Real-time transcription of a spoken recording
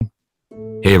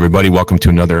Hey everybody, welcome to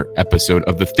another episode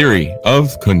of The Theory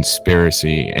of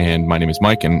Conspiracy. And my name is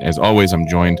Mike, and as always, I'm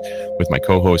joined with my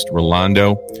co-host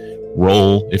Rolando,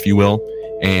 Roll, if you will.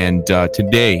 And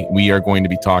today we are going to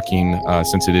be talking,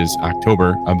 since it is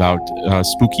October, about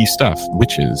spooky stuff,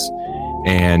 witches.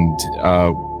 And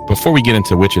before we get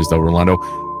into witches, though, Rolando,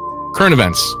 current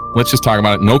events. Let's just talk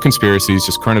about it. No conspiracies,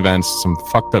 just current events. Some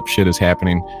fucked up shit is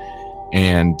happening.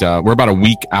 And we're about a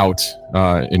week out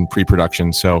in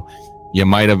pre-production, so you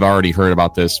might have already heard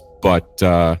about this, but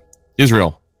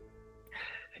Israel.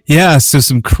 Yeah, so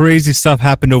some crazy stuff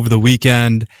happened over the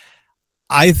weekend.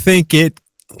 I think it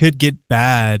could get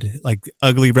bad, like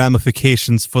ugly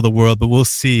ramifications for the world, but we'll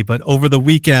see. But over the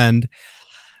weekend,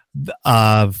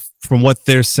 from what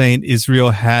they're saying,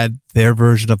 Israel had their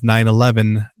version of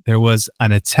 9/11. There was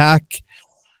an attack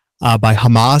by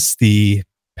Hamas, the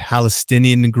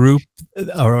Palestinian group,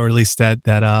 or at least that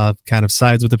kind of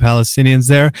sides with the Palestinians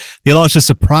there. They launched a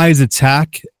surprise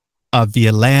attack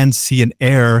via land, sea, and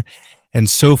air. And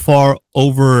so far,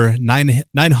 over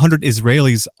 900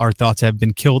 Israelis are thought to have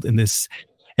been killed in this.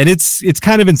 And it's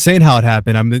kind of insane how it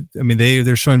happened. I mean,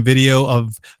 they're showing video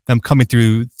of them coming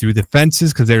through the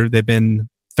fences because they've been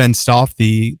fenced off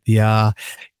the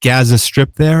Gaza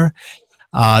Strip there.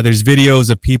 There's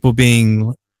videos of people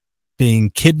being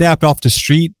kidnapped off the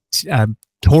street,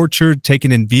 tortured,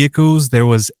 taken in vehicles. There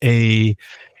was a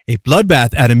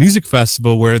bloodbath at a music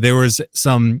festival where there was a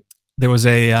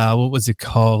what was it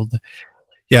called?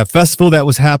 Yeah, festival that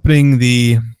was happening,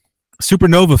 the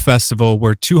Supernova Festival,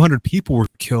 where 200 people were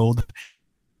killed. A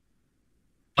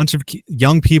bunch of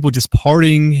young people just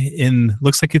partying in,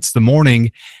 looks like it's the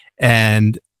morning,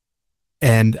 and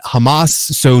Hamas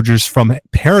soldiers from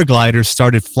paragliders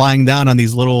started flying down on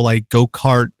these little like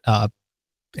go-kart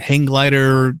hang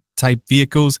glider type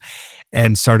vehicles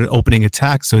and started opening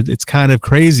attacks. So it's kind of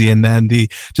crazy. And then the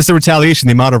retaliation,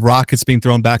 the amount of rockets being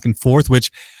thrown back and forth,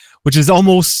 which is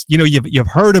almost, you've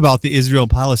heard about the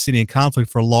Israel-Palestinian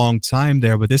conflict for a long time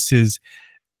there, but this is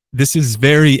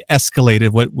very escalated,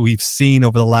 what we've seen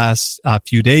over the last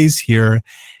few days here.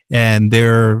 And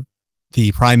the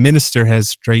prime minister has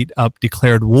straight up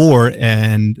declared war,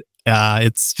 and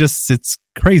it's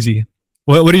crazy.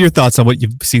 What are your thoughts on what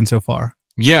you've seen so far?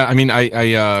 Yeah, I mean,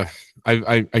 I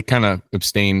kind of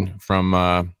abstain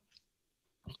from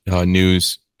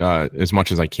news as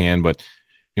much as I can, but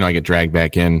I get dragged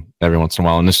back in every once in a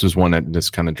while, and this was one that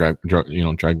just kind of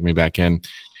dragged me back in.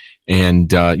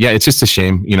 And yeah, it's just a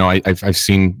shame. I've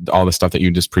seen all the stuff that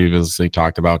you just previously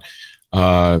talked about.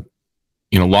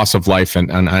 Loss of life and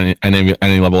on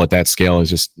any level at that scale is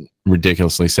just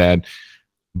ridiculously sad.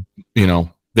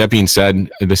 That being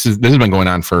said, this has been going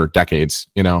on for decades,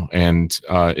 and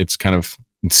it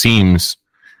seems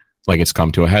like it's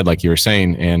come to a head, like you were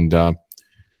saying, and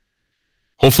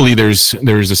hopefully there's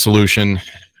a solution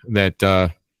that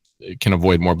can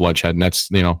avoid more bloodshed, and that's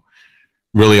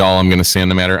really all I'm going to say on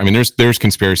the matter. I mean, there's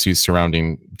conspiracies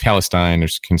surrounding Palestine,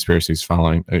 there's conspiracies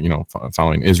following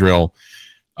Israel.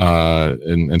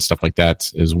 And stuff like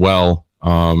that as well.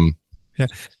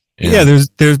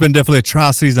 There's been definitely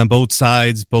atrocities on both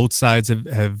sides. Both sides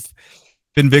have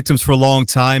been victims for a long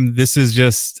time. This is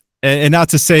just, and not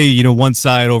to say one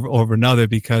side over another,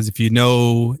 because if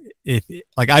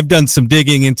I've done some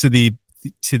digging into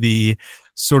the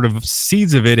sort of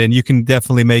seeds of it, and you can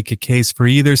definitely make a case for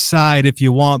either side if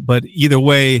you want, but either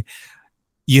way,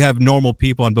 you have normal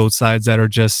people on both sides that are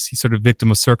just sort of victim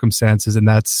of circumstances, and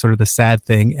that's sort of the sad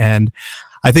thing. And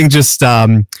I think just,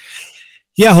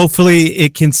 hopefully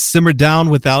it can simmer down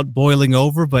without boiling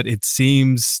over, but it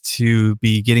seems to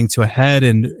be getting to a head,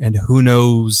 and who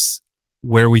knows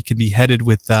where we could be headed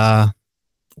with how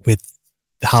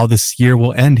this year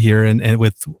will end here, and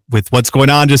with what's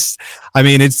going on. Just, I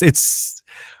mean, it's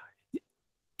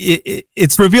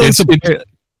revealing some.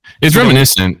 It's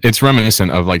reminiscent. It's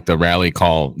reminiscent of like the rally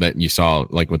call that you saw,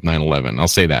 like with 9/11. I'll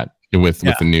say that with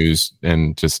the news,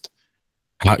 and just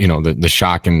how, the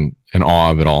shock and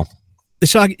awe of it all. The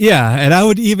shock, yeah. And I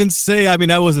would even say, I mean,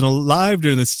 I wasn't alive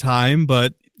during this time,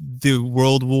 but the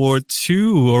World War II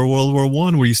or World War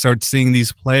I, where you start seeing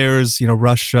these players,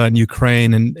 Russia and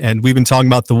Ukraine, and we've been talking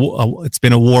about it's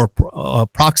been a war, a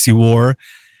proxy war,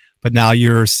 but now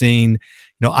you're seeing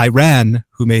Iran,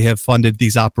 who may have funded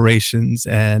these operations,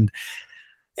 and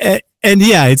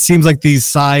yeah, it seems like these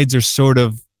sides are sort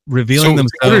of revealing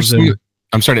themselves.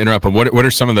 I'm sorry to interrupt, but what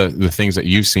are some of the things that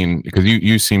you've seen? Because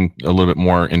you seem a little bit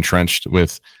more entrenched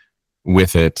with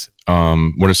it.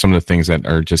 What are some of the things that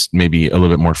are just maybe a little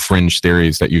bit more fringe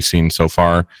theories that you've seen so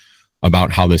far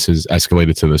about how this has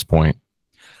escalated to this point?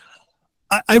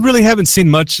 I really haven't seen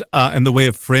much in the way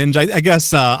of fringe. I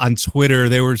guess on Twitter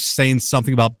they were saying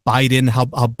something about Biden, how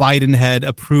Biden had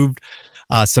approved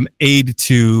some aid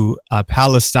to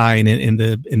Palestine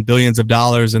in billions of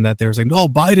dollars, and that they were saying, "Oh,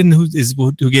 Biden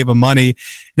who gave him money."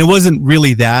 And it wasn't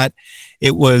really that.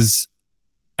 It was,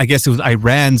 I guess, it was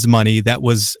Iran's money that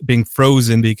was being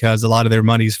frozen because a lot of their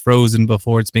money is frozen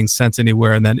before it's being sent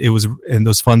anywhere, and then and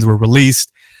those funds were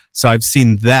released. So I've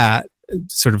seen that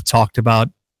sort of talked about.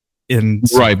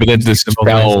 Right, but that just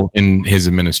fell in his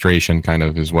administration, kind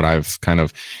of, is what I've kind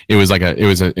of. It was like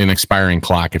an expiring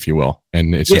clock, if you will,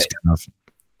 and it's just kind of.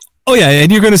 Oh yeah, and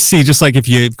you're going to see, just like if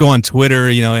you go on Twitter,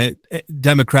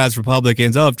 Democrats,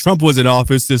 Republicans. Oh, if Trump was in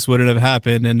office, this wouldn't have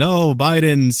happened, and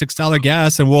 $6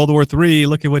 gas in World War III.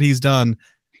 Look at what he's done.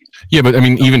 Yeah, but I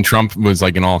mean, even Trump was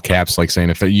like in all caps, like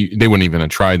saying they wouldn't even have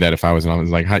tried that if I was in office.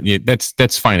 Like,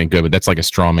 that's fine and good, but that's like a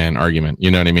straw man argument. You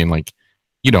know what I mean? Like.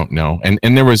 You don't know, and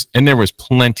there was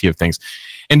plenty of things,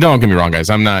 and don't get me wrong, guys.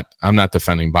 I'm not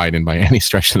defending Biden by any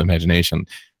stretch of the imagination.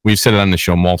 We've said it on the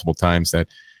show multiple times that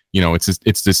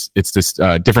it's this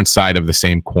different side of the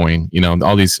same coin.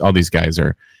 All these guys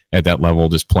are at that level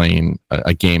just playing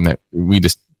a game that we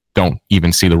just don't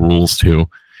even see the rules to.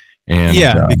 And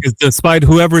because despite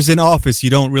whoever's in office,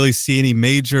 you don't really see any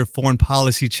major foreign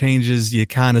policy changes. You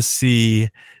kind of see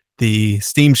the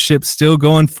steamship still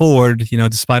going forward,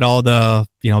 despite all the,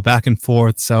 back and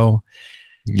forth. So,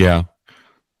 yeah.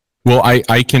 Well,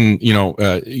 I can,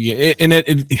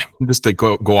 just to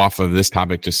go off of this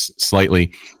topic just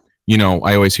slightly,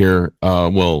 I always hear,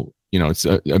 it's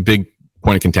a big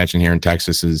point of contention here in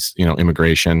Texas is,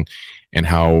 immigration and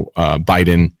how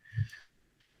Biden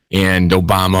and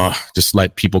Obama just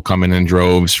let people come in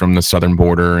droves from the southern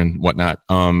border and whatnot.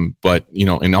 But,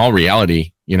 in all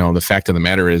reality, the fact of the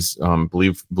matter is,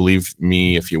 believe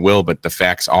me, if you will, but the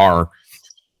facts are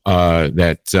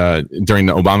that during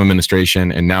the Obama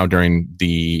administration and now during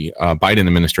the Biden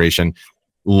administration,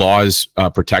 laws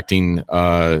protecting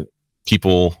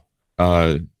people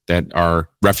that are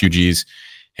refugees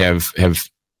have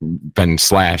been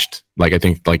slashed. Like I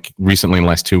think like recently in the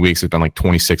last 2 weeks, there's been like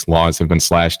 26 laws have been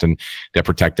slashed and that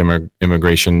protect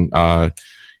immigration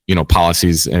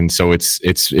policies. And so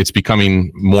it's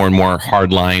becoming more and more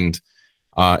hardlined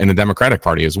in the Democratic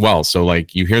Party as well. So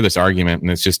like you hear this argument and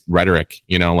it's just rhetoric,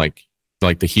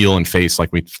 like the heel and face,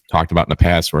 like we've talked about in the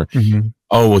past where,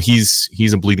 oh, well,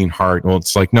 he's a bleeding heart. Well,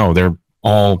 it's like, no, they're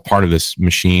all part of this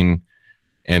machine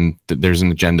and there's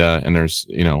an agenda and there's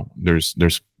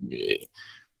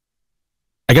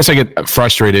I guess I get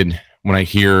frustrated when I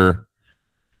hear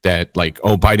that like,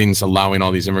 oh, Biden's allowing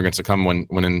all these immigrants to come when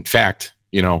in fact,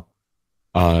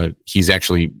 he's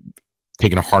actually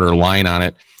taking a harder line on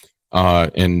it.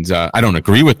 And I don't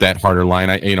agree with that harder line.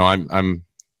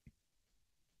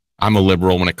 I'm a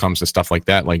liberal when it comes to stuff like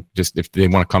that. Like just if they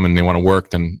want to come and they want to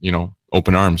work, then,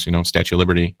 open arms, Statue of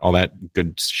Liberty, all that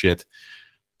good shit.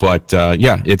 But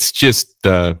it's just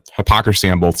the hypocrisy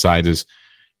on both sides is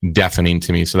deafening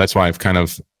to me. So that's why I've kind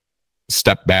of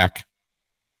stepped back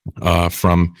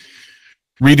from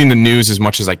reading the news as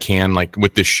much as I can. Like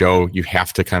with this show, you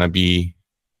have to kind of be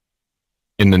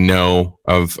in the know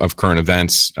of current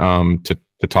events to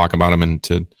talk about them and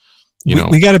to,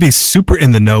 we got to be super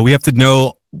in the know. We have to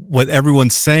know what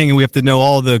everyone's saying and we have to know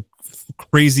all the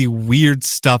crazy weird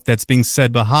stuff that's being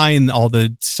said behind all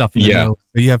the stuff. Know.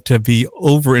 You have to be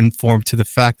over informed to the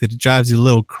fact that it drives you a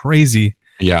little crazy.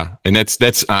 Yeah, and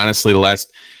that's honestly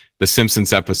the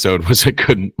Simpsons episode was a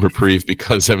good reprieve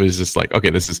because it was just like,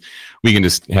 okay, we can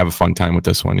just have a fun time with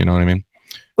this one. You know what I mean?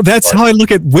 Well, that's how I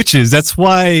look at witches. That's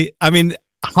why,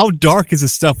 how dark is the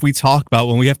stuff we talk about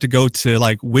when we have to go to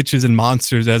like witches and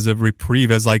monsters as a reprieve,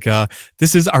 as like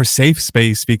this is our safe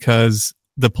space because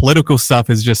the political stuff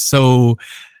is just so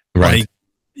right.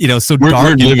 Like, so we're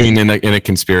dark. We're living in a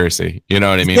conspiracy. You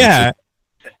know what I mean? Yeah.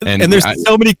 And there's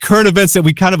so many current events that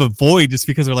we kind of avoid just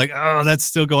because we're like, oh, that's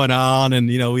still going on. And,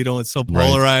 we don't, it's so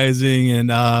polarizing.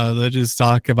 Right. And let's just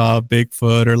talk about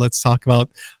Bigfoot or let's talk about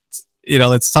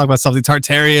something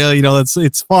Tartaria,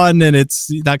 it's fun and it's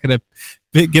not going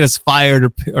to get us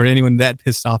fired or anyone that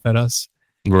pissed off at us.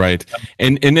 Right.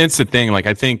 And that's the thing. Like,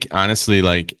 I think honestly,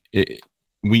 like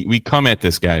we come at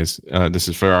this, guys, this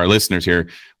is for our listeners here.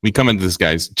 We come into this,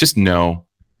 guys, just know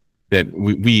that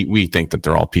we think that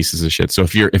they're all pieces of shit. So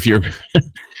if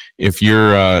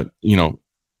you're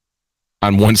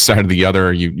on one side or the other,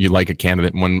 or you like a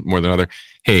candidate one more than another,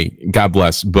 hey, God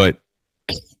bless. But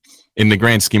in the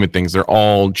grand scheme of things, they're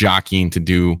all jockeying to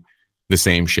do the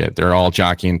same shit. They're all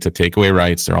jockeying to take away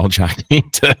rights. They're all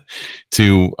jockeying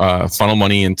to funnel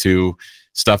money into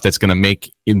stuff that's going to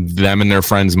make them and their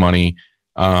friends money.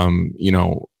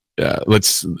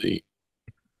 let's.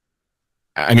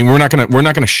 I mean, we're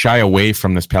not gonna shy away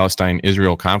from this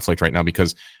Palestine-Israel conflict right now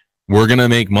because we're gonna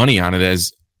make money on it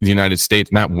as the United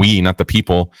States. Not the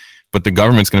people, but the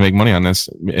government's gonna make money on this,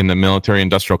 and the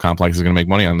military-industrial complex is gonna make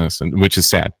money on this, which is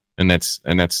sad. And that's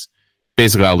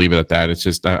basically, I'll leave it at that. It's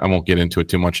just I won't get into it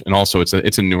too much. And also, it's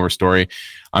a newer story.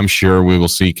 I'm sure we will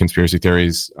see conspiracy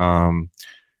theories, come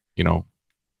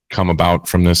about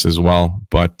from this as well.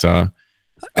 But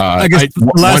I guess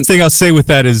the last thing I'll say with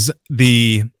that is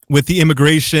with the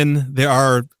immigration, there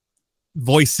are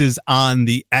voices on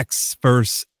the X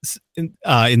first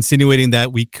insinuating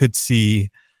that we could see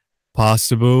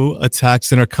possible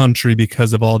attacks in our country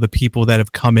because of all the people that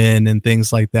have come in and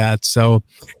things like that. So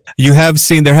you have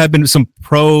seen there have been some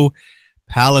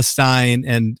pro-Palestine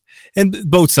and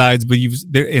both sides, but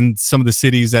there in some of the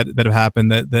cities that have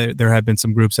happened that there have been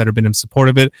some groups that have been in support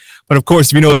of it. But of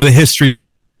course, if you know the history,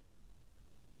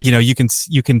 you can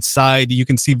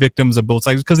see victims on both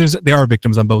sides because there are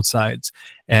victims on both sides,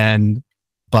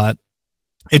 but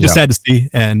it's just sad to see,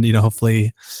 and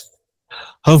hopefully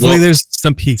there's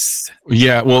some peace.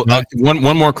 Yeah. Well,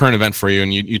 one more current event for you,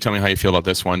 and you tell me how you feel about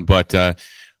this one. But a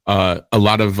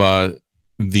lot of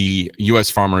the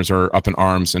U.S. farmers are up in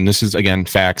arms, and this is again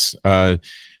facts that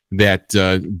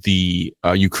the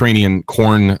Ukrainian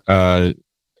corn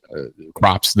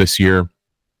crops this year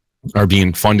are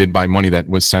being funded by money that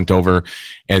was sent over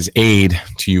as aid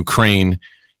to Ukraine,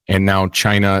 and now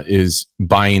China is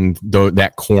buying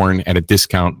that corn at a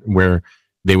discount where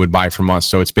they would buy from us.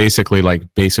 So it's basically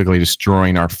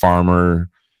destroying our farmer,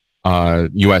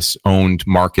 U.S. owned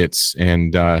markets.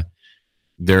 And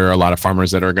there are a lot of farmers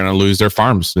that are going to lose their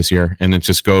farms this year. And it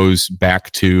just goes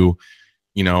back to,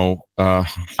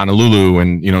 Honolulu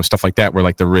and, stuff like that, where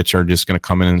like the rich are just going to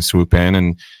come in and swoop in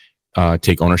and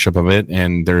take ownership of it.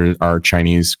 And there are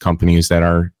Chinese companies that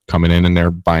are coming in and they're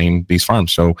buying these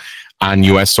farms. So on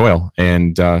U.S. soil.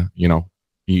 And,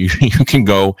 you can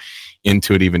go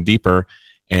into it even deeper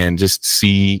and just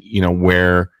see,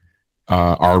 where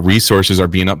our resources are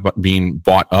being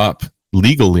bought up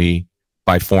legally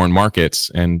by foreign markets.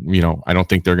 And, I don't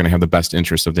think they're going to have the best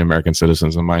interests of the American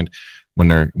citizens in mind when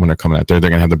they're coming out there. They're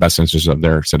going to have the best interests of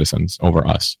their citizens over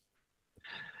us.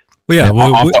 Well, yeah,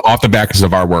 off the backs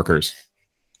of our workers.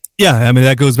 Yeah, I mean,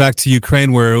 that goes back to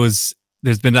Ukraine, where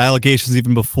there's been allegations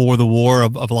even before the war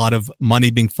of a lot of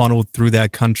money being funneled through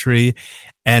that country.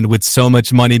 And with so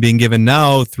much money being given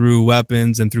now through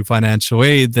weapons and through financial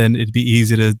aid, then it'd be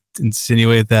easy to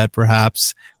insinuate that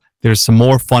perhaps there's some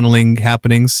more funneling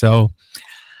happening. So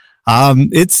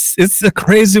it's a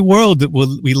crazy world that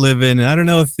we live in. And I don't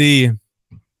know if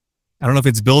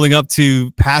it's building up to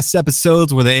past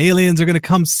episodes where the aliens are going to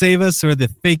come save us, or the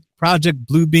fake Project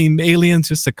Bluebeam aliens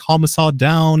just to calm us all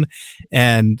down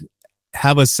and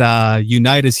have us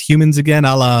unite as humans again,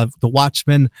 a la the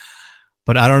Watchmen.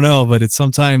 But I don't know. But it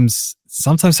sometimes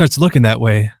starts looking that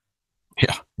way.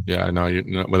 Yeah, I know,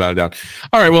 without a doubt.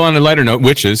 All right. Well, on a lighter note,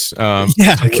 witches. Let's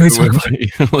give me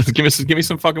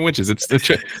some fucking witches. Let's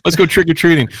go trick or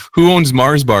treating. Who owns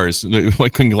Mars bars?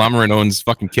 What conglomerate owns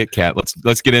fucking Kit Kat?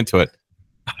 Let's get into it.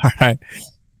 All right.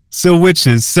 So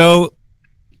witches. So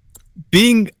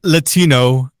being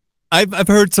Latino, I've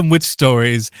heard some witch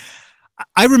stories.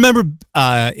 I remember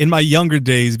in my younger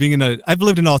days I've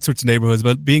lived in all sorts of neighborhoods,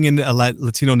 but being in a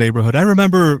Latino neighborhood, I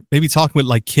remember maybe talking with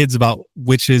like kids about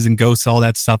witches and ghosts, all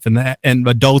that stuff, and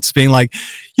adults being like,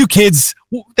 "You kids,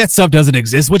 that stuff doesn't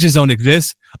exist. Witches don't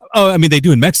exist. Oh, I mean, they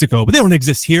do in Mexico, but they don't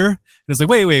exist here." And it's like,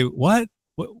 wait, what?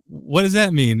 What does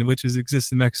that mean? Witches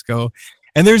exist in Mexico?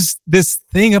 And there's this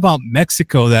thing about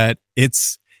Mexico that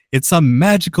it's a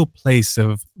magical place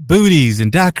of booties and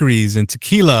daiquiris and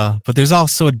tequila, but there's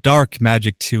also a dark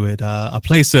magic to it. A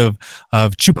place of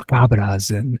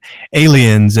chupacabras and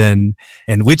aliens and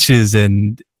witches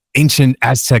and ancient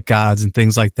Aztec gods and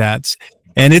things like that.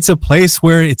 And it's a place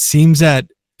where it seems that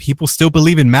people still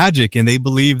believe in magic, and they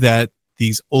believe that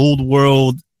these old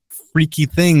world freaky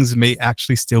things may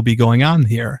actually still be going on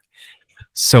here.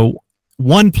 So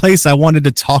one place I wanted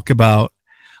to talk about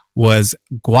was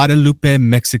Guadalupe,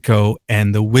 Mexico,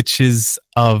 and the witches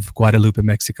of Guadalupe,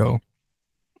 Mexico.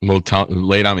 Well,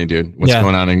 lay it on me, dude. What's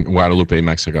going on in Guadalupe,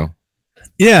 Mexico?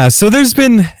 Yeah, so there's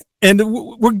been, and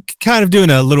we're kind of doing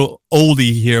a little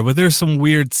oldie here, but there's some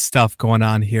weird stuff going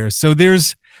on here. So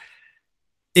there's,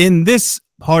 in this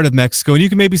part of Mexico, and you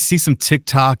can maybe see some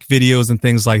TikTok videos and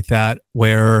things like that,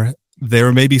 where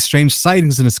there may be strange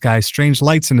sightings in the sky, strange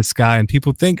lights in the sky, and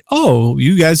people think, "Oh,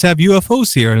 you guys have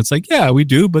UFOs here." And it's like, yeah, we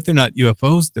do, but they're not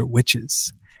UFOs, they're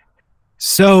witches.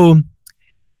 So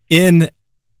in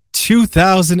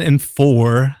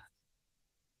 2004,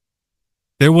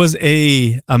 there was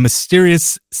a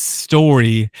mysterious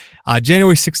story,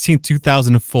 January 16th,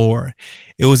 2004.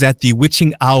 It was at the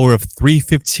witching hour of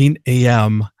 3:15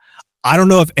 a.m. I don't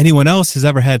know if anyone else has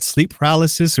ever had sleep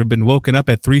paralysis or been woken up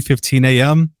at 3:15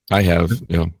 a.m. I have,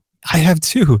 yeah. I have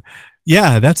too.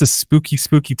 Yeah, that's a spooky,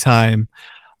 spooky time.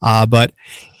 But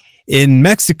in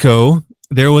Mexico,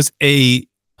 there was a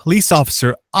police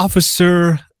officer,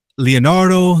 Officer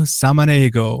Leonardo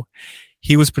Samaniego.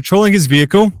 He was patrolling his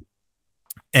vehicle,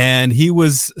 and he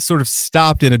was sort of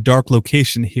stopped in a dark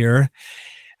location here.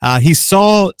 He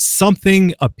saw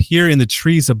something appear in the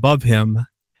trees above him,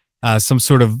 some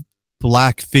sort of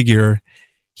black figure.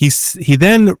 He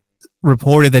then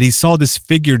reported that he saw this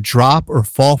figure drop or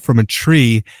fall from a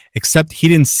tree, except he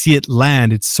didn't see it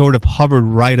land. It sort of hovered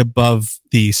right above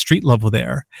the street level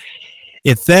there.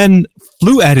 It then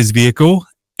flew at his vehicle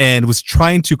and was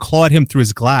trying to claw at him through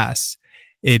his glass.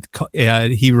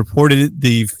 He reported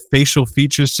the facial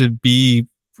features to be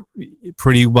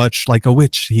pretty much like a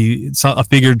witch. He saw a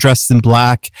figure dressed in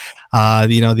black,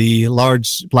 the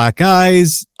large black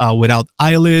eyes, without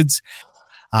eyelids,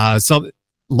 some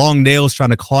long nails trying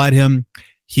to claw at him.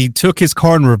 He took his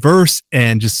car in reverse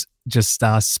and just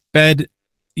sped,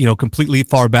 completely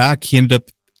far back. He ended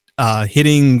up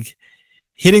hitting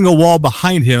a wall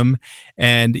behind him,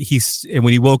 and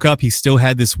when he woke up, he still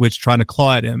had this witch trying to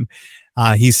claw at him.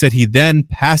 He said he then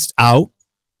passed out,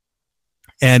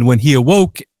 and when he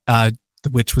awoke, the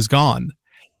witch was gone.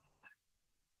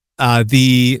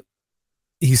 He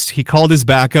called his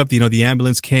backup. The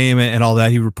ambulance came and all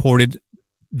that. He reported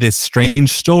this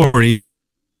strange story.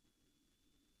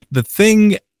 The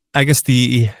thing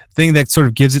that sort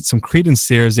of gives it some credence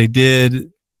there is they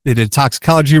did a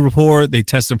toxicology report. They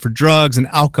tested him for drugs and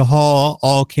alcohol.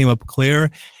 All came up clear.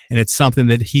 And it's something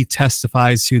that he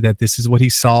testifies to, that this is what he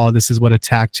saw. This is what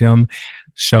attacked him.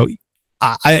 So,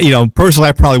 personally,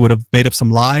 I probably would have made up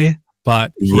some lie,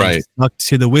 but he stuck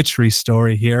to the witchery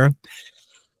story here.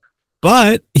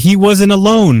 But he wasn't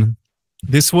alone.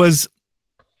 This was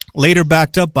later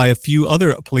backed up by a few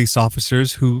other police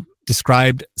officers who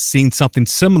described seeing something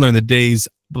similar in the days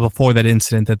before that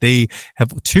incident, that they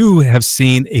have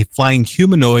seen a flying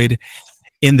humanoid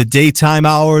in the daytime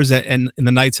hours and in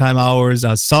the nighttime hours.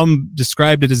 Some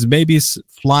described it as maybe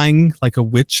flying like a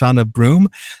witch on a broom.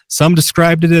 Some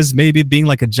described it as maybe being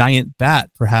like a giant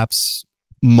bat, perhaps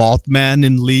Mothman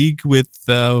in league with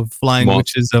flying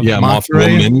witches of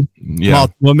Monterrey.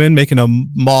 Moth woman making a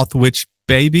moth witch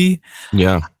baby.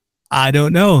 Yeah. I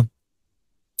don't know.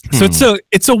 So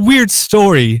it's a weird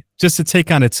story just to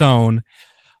take on its own.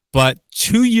 But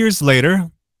 2 years later,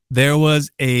 there was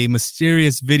a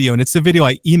mysterious video, and it's a video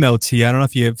I emailed to you. I don't know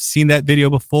if you have seen that video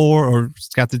before or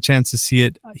got the chance to see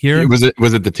it here. Was it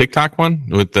the TikTok one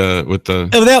with the?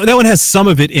 Oh, that one has some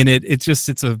of it in it.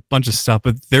 It's a bunch of stuff,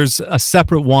 but there's a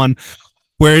separate one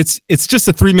where it's just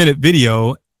a 3-minute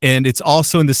video, and it's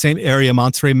also in the same area,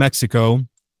 Monterrey, Mexico,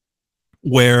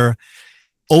 where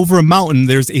over a mountain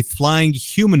there's a flying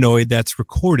humanoid that's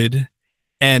recorded,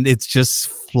 and it's just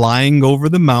flying over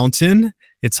the mountain.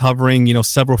 It's hovering,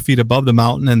 several feet above the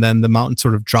mountain, and then the mountain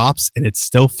sort of drops and it's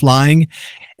still flying.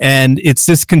 And it's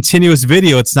this continuous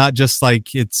video. It's not just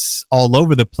like it's all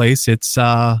over the place. It's,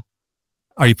 are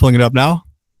you pulling it up now?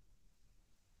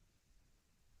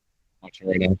 Watching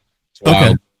right now.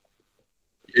 Okay.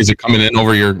 Is it coming in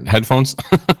over your headphones?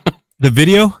 The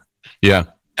video? Yeah.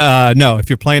 No,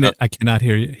 if you're playing it, I cannot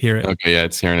hear it. Okay. Yeah.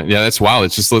 It's hearing it. Yeah. That's wild.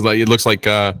 It looks like,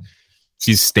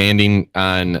 he's standing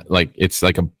on it's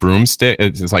like a broomstick.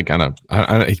 It's like on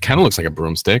it kind of looks like a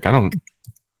broomstick.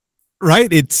 Right.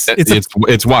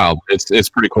 It's wild. It's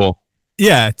pretty cool.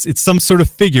 Yeah. It's some sort of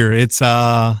figure. It's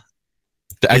the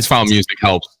X-File music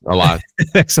helps a lot.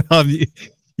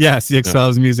 Yes. The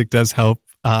X-Files music does help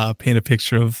paint a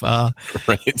picture of,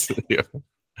 right. Yeah.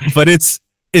 But it's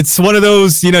one of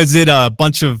those, is it a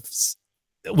bunch of,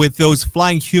 with those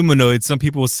flying humanoids, some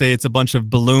people will say it's a bunch of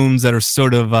balloons that are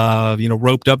sort of,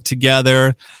 roped up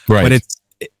together. Right.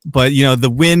 But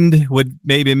the wind would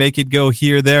maybe make it go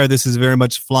here, there. This is very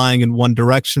much flying in one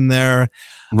direction there.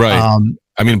 Right.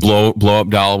 Blow up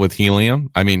doll with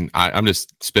helium. I'm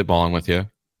just spitballing with you,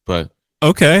 but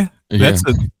okay. That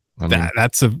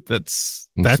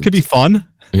could be fun.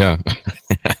 Yeah.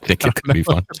 I think it could be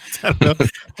fun. I don't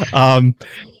know.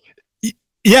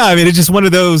 Yeah, it's just one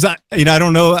of those, I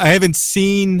don't know. I haven't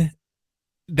seen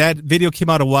that video. Came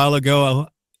out a while ago.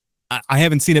 I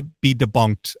haven't seen it be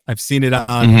debunked. I've seen it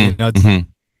on,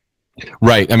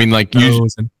 right.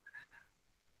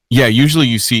 Usually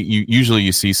you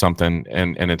see something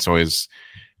and it's always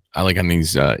like on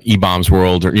these E-Bombs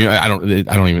World or, I don't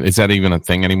even, is that even a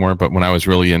thing anymore? But when I was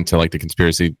really into like the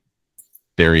conspiracy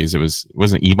theories.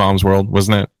 Wasn't E-Bombs World,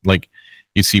 wasn't it? Like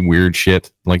you see weird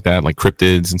shit like that, like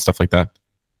cryptids and stuff like that.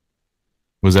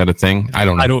 Was that a thing? I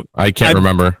don't know. I can't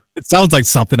remember. It sounds like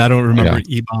something. I don't remember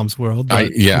E-Bombs World.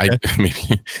 But,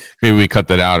 maybe we cut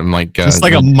that out. I'm like, just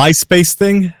like a MySpace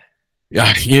thing.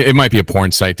 Yeah, it might be a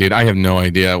porn site, dude. I have no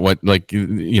idea what, like,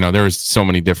 there was so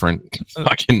many different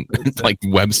fucking like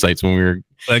websites when we were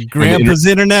like Grandpa's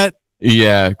Internet.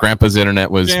 Yeah, Grandpa's Internet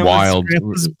was wild.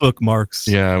 Grandpa's bookmarks.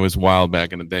 Yeah, it was wild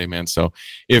back in the day, man. So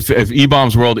if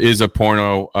E-Bombs World is a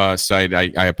porno site,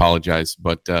 I apologize,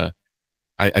 but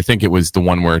I think it was the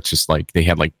one where it's just like they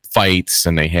had like fights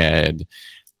and they had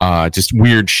just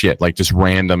weird shit, like just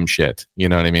random shit. You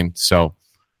know what I mean? So.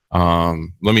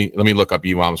 Let me look up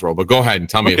E-Bombs World, but go ahead and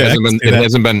tell me. Okay, it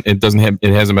hasn't been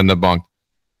debunked.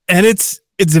 And it's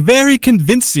very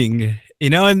convincing,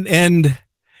 and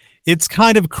it's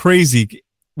kind of crazy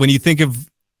when you think of,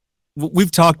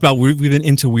 we've talked about, we've been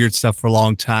into weird stuff for a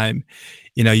long time.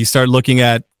 You start looking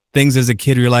at things as a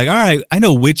kid where you're like, all right, I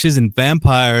know witches and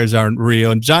vampires aren't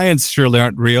real and giants surely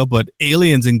aren't real, but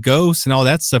aliens and ghosts and all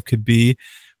that stuff could be.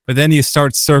 But then you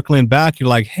start circling back, you're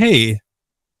like, hey,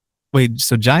 wait,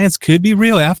 so giants could be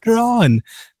real after all, and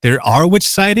there are witch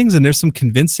sightings, and there's some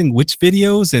convincing witch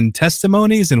videos and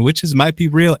testimonies, and witches might be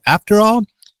real after all.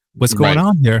 What's going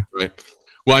on here? Right.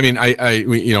 Well, I mean,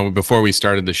 we before we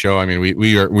started the show, I mean,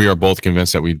 we are both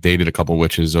convinced that we've dated a couple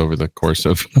witches over the course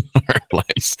of our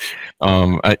lives.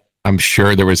 I'm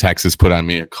sure there was hexes put on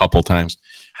me a couple times.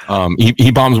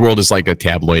 E-Bombs World is like a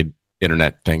tabloid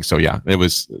internet thing, so yeah, it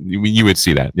was. You would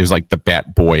see that. It was like the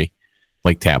Bat Boy,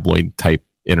 like tabloid type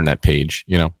internet page,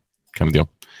 kind of deal.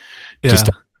 Yeah. Just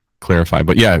to clarify,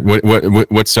 but yeah,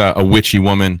 what's a witchy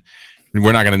woman?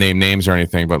 We're not going to name names or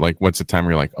anything, but like, what's the time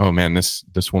where you're like, oh man, this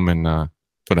woman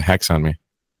put a hex on me?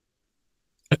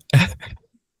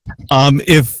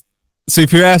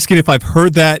 If you're asking if I've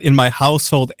heard that in my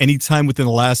household anytime within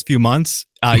the last few months,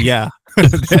 yeah,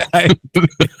 I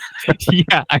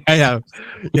have.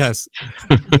 Yes,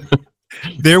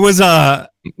 there was a.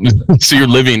 So you're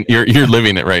living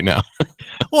it right now.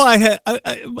 Well,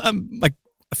 I'm like,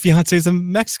 fiance is a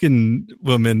Mexican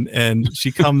woman, and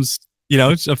she comes,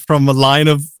 from a line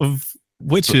of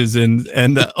witches,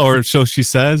 and or so she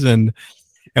says, and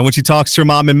when she talks to her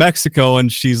mom in Mexico,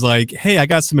 and she's like, "Hey, I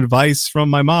got some advice from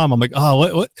my mom." I'm like,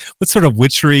 "Oh, what sort of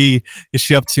witchery is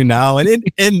she up to now?" And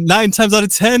 9 times out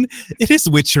of 10, it is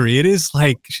witchery. It is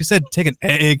like she said, take an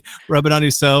egg, rub it on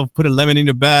yourself, put a lemon in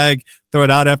your bag, throw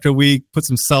it out after a week, put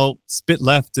some salt, spit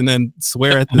left, and then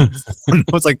swear at the.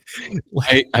 It's like,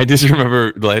 I just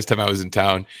remember the last time I was in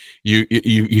town,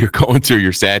 you're going through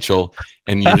your satchel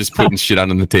and you're just putting shit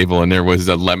on the table, and there was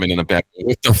a lemon in the back.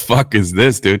 What the fuck is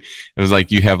this, dude? It was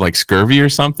like you have like scurvy or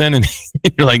something, and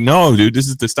you're like, no, dude, this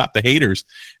is to stop the haters.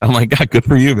 I'm like, God, good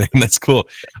for you, man. That's cool.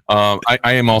 I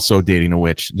am also dating a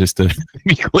witch, just to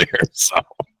be clear. So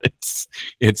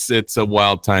it's a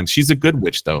wild time. She's a good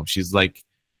witch though. She's like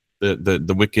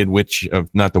the wicked witch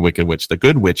of, not the wicked witch, the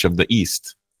good witch of the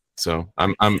East. So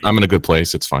I'm in a good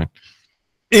place. It's fine.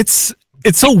 It's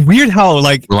so weird how,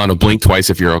 like, Rolando, blink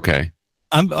twice if you're okay.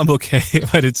 I'm okay,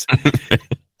 but it's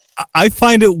I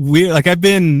find it weird. Like, I've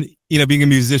been, being a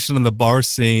musician in the bar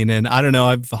scene, and I don't know,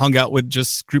 I've hung out with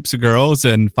just groups of girls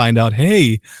and find out,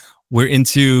 hey, we're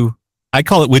into, I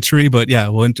call it witchery, but yeah,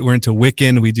 we're into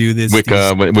Wiccan. We do this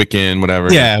Wiccan,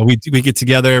 whatever. Yeah, we get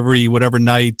together every whatever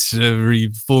night,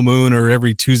 every full moon or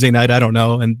every Tuesday night, I don't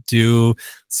know, and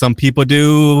some people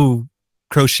do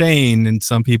crocheting and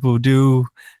some people do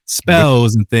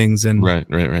spells and things. And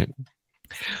right.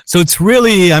 So it's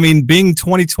really, I mean, being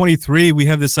 2023, we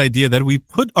have this idea that we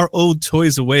put our old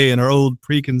toys away and our old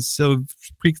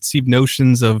preconceived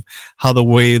notions of how the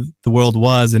way the world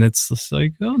was, and it's just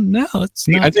like, oh no, it's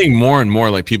not. I think more and more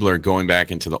like people are going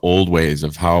back into the old ways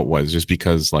of how it was, just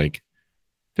because like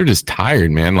they're just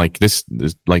tired, man. Like this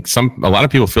like a lot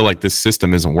of people feel like this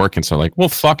system isn't working, so like, well,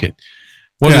 fuck it.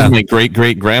 What did my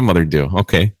great grandmother do?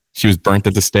 Okay, she was burnt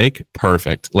at the stake.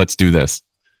 Perfect. Let's do this.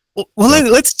 Well,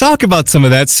 let's talk about some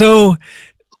of that. So,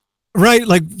 right,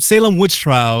 like Salem witch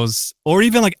trials, or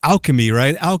even like alchemy,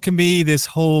 right? Alchemy, this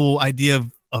whole idea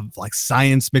of like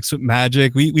science mixed with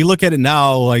magic. We look at it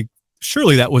now like,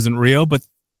 surely that wasn't real, but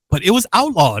it was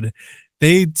outlawed.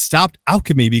 They stopped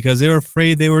alchemy because they were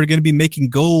afraid they were going to be making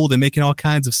gold and making all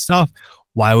kinds of stuff.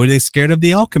 Why were they scared of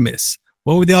the alchemists?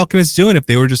 What were the alchemists doing? If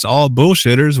they were just all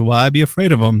bullshitters, why be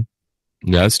afraid of them?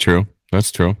 Yeah, that's true.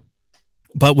 That's true.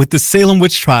 But with the Salem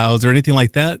witch trials or anything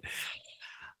like that,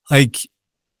 like,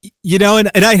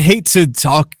 and I hate to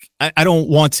talk, I don't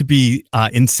want to be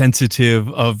insensitive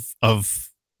of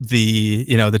the,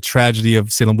 the tragedy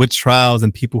of Salem witch trials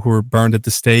and people who were burned at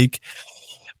the stake.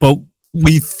 but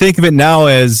we think of it now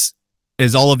as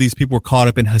all of these people were caught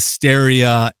up in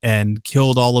hysteria and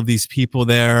killed all of these people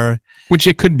there. Which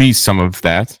it could be some of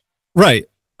that. Right.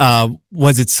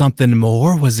 Was it something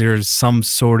more? Was there some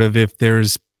sort of, if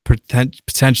there's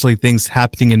potentially things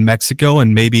happening in Mexico,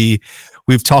 and maybe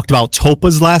we've talked about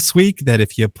tulpas last week, that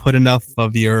if you put enough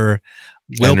of your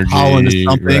willpower into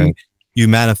something, right, you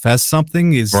manifest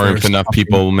something. Or if enough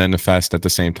people manifest at the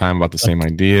same time about the same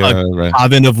idea. Right.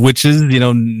 Coven of witches,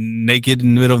 naked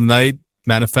in the middle of the night,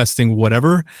 manifesting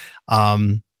whatever.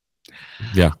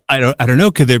 Yeah. I don't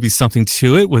know. Could there be something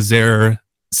to it? Was there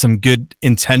some good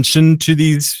intention to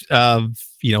these,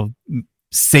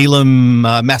 Salem,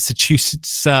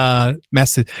 Massachusetts, Can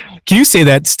you say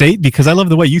that state? Because I love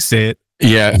the way you say it.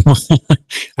 Yeah.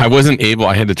 I wasn't able,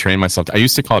 I had to train myself. I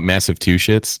used to call it massive two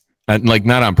shits. Like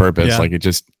not on purpose. Yeah. Like it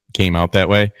just came out that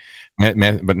way. But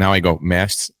now I go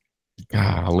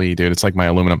golly, dude. It's like my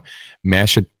aluminum.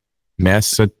 Massachusetts.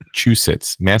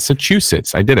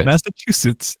 I did it.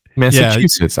 Massachusetts. Yeah.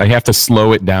 I have to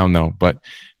slow it down though. But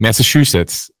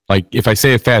Massachusetts, like if I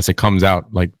say it fast, it comes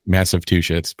out like massive two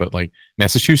shits. But like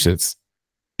Massachusetts.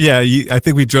 Yeah, I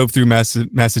think we drove through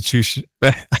Massachusetts.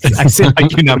 I say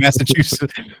like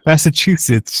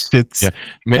Massachusetts. Yeah.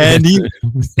 And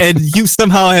you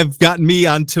somehow have gotten me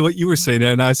onto what you were saying,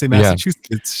 and I say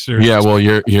Massachusetts. Yeah, sure. Yeah, well,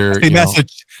 you're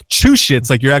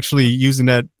Massachusetts, like you're actually using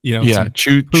that. Yeah,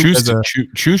 two shits.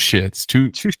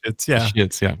 Yeah,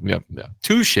 shits. Yeah.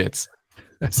 Two shits.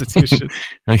 Massachusetts.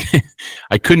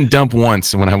 I couldn't dump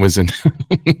once when I was in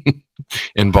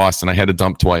Boston. I had to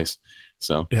dump twice.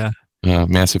 So yeah.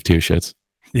 Massive two shits.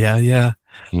 Yeah.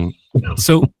 Mm.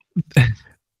 So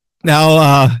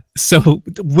now,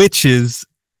 witches.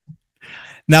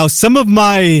 Now, some of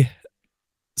my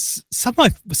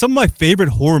favorite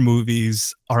horror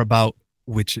movies are about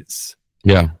witches.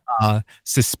 Yeah.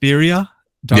 Suspiria.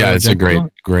 Yeah, it's a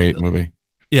great movie.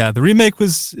 Yeah, the remake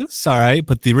was all right,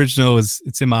 but the original it's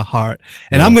in my heart.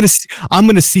 And I'm gonna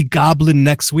see Goblin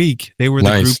next week. They were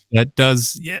the group that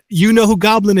does. Yeah, you know who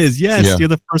Goblin is? Yes, you're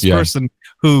the first person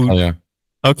who. Oh, yeah.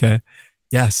 Okay.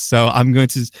 Yes. So I'm going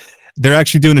to. They're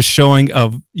actually doing a showing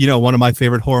of one of my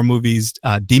favorite horror movies,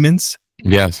 Demons.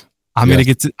 Yes. I'm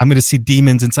gonna see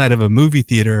Demons inside of a movie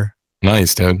theater.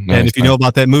 Nice, dude. Nice, and if you know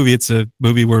about that movie, it's a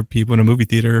movie where people in a movie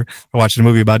theater are watching a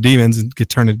movie about demons and get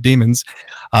turned into demons.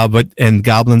 And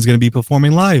Goblin's going to be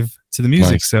performing live to the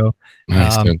music. Nice. So,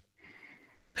 nice,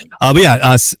 but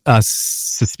yeah,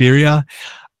 Suspiria,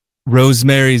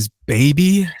 Rosemary's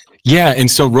Baby. Yeah, and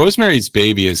so Rosemary's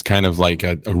Baby is kind of like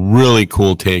a really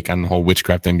cool take on the whole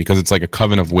witchcraft thing, because it's like a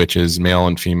coven of witches, male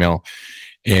and female,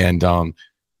 and they're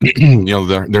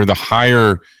the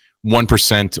higher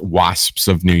 1% wasps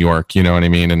of New York, you know what I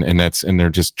mean? And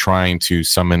they're just trying to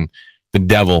summon the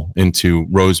devil into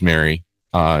Rosemary,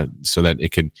 so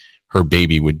that her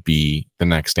baby would be the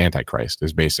next Antichrist,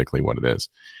 is basically what it is.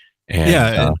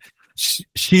 And,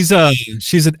 she's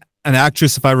an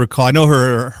actress, if I recall. I know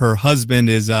her husband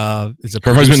is her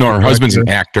husband's an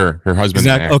actor. Her husband's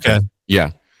an actor. Okay.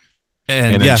 Yeah.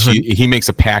 And then he makes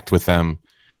a pact with them,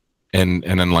 and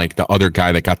then like the other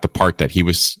guy that got the part that he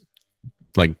was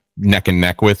like neck and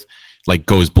neck with, like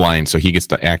goes blind, so he gets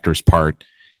the actor's part,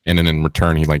 and then in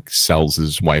return he like sells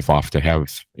his wife off to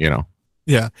have the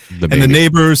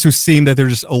neighbors, who seem that they're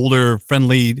just older,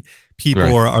 friendly people,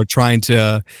 right, are trying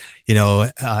to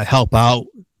help out,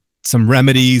 some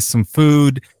remedies, some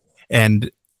food,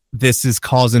 and this is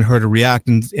causing her to react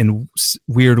in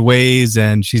weird ways,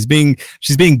 and she's being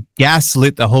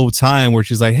gaslit the whole time, where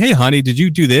she's like, hey honey, did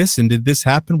you do this, and did this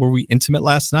happen, were we intimate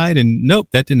last night, and nope,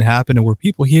 that didn't happen, and were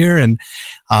people here, and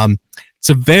it's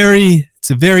a very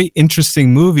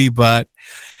interesting movie, but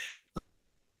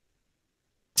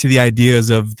to the ideas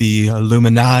of the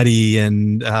Illuminati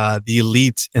and the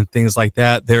elite and things like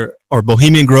that, or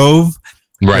Bohemian Grove,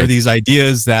 right, there are these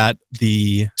ideas that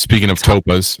speaking of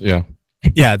Tulpas,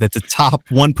 that the top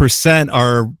 1%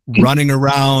 are running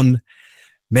around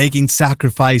making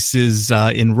sacrifices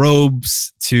in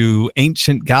robes to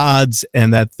ancient gods,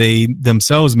 and that they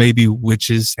themselves may be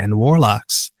witches and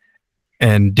warlocks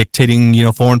and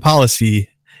dictating, foreign policy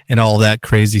and all that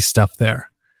crazy stuff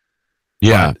there.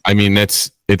 Yeah. I mean,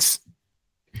 it's a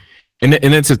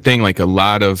thing. Like a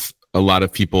lot of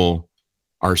people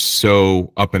are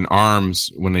so up in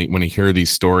arms when they hear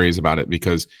these stories about it,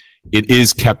 because it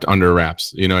is kept under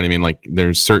wraps. You know what I mean? Like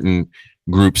there's certain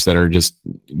groups that are they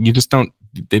just don't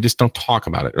talk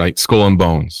about it, right? Skull and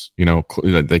Bones,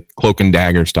 the cloak and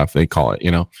dagger stuff, they call it,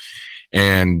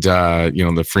 and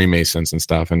the Freemasons and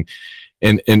stuff. And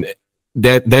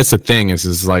that's the thing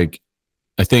is like,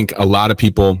 I think a lot of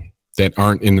people that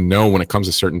aren't in the know when it comes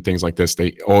to certain things like this,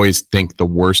 they always think the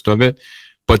worst of it.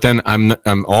 But then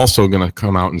I'm also going to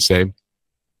come out and say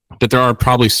that there are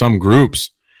probably some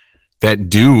groups that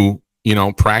do,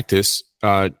 practice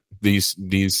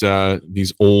these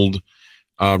old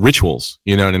rituals.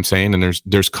 You know what I'm saying? And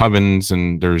there's covens,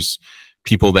 and there's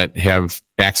people that have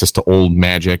access to old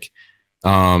magic.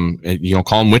 Call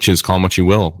them witches, call them what you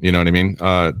will. You know what I mean?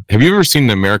 Have you ever seen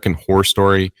the American Horror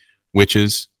Story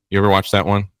Witches? You ever watched that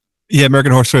one? Yeah,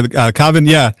 American Horror Story, Coven.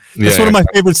 Yeah, that's one of my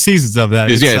favorite seasons of that.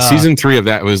 Season 3 of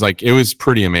that was it was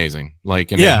pretty amazing.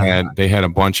 They had a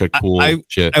bunch of cool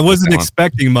shit. I wasn't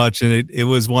expecting much, and it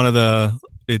was one of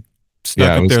it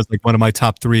stuck up there as like one of my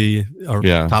top 3 or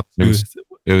top 2.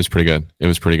 It was pretty good. It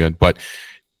was pretty good. But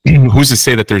who's to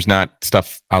say that there's not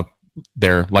stuff out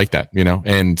there like that?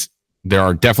 And there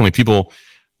are definitely people,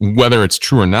 whether it's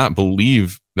true or not,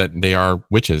 believe that they are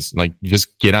witches. Like, you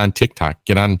just get on TikTok,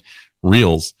 get on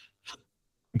Reels,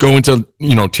 go into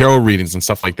tarot readings and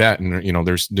stuff like that, and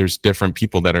there's different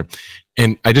people that are,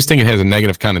 and I just think it has a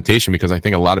negative connotation, because I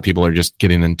think a lot of people are just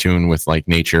getting in tune with like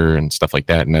nature and stuff like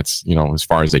that, and that's as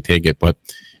far as they take it. But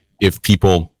if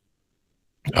people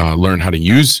learn how to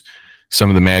use some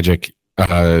of the magic,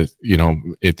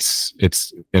 it's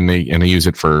and they use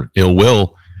it for ill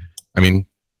will. I mean,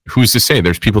 who's to say?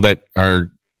 There's people that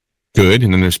are good,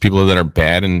 and then there's people that are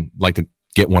bad and like to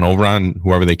get one over on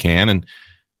whoever they can, and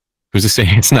who's to say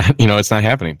it's not, it's not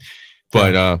happening.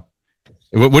 But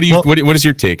what is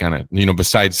your take on it?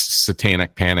 Besides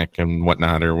satanic panic and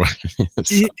whatnot, or what?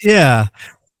 Yeah.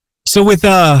 So with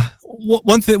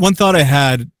one thought I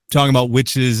had talking about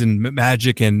witches and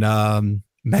magic and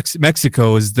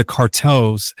Mexico is the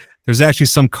cartels. There's actually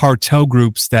some cartel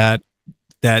groups that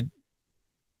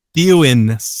deal in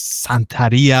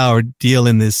Santeria, or deal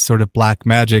in this sort of black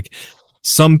magic.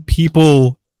 Some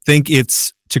people think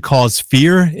it's to cause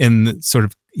fear in sort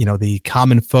of, the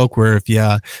common folk, where if you...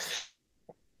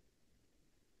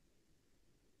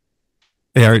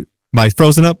 Am I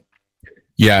frozen up?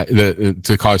 Yeah,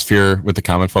 to cause fear with the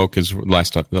common folk is the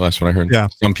last one I heard. Yeah.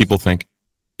 Some people think.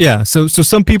 Yeah, so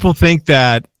some people think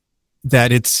that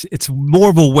it's more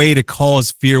of a way to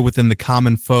cause fear within the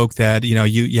common folk, that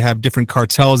you have different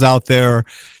cartels out there,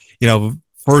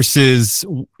 versus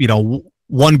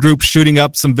one group shooting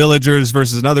up some villagers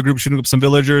versus another group shooting up some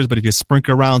villagers. But if you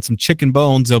sprinkle around some chicken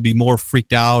bones, they'll be more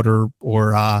freaked out,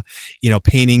 or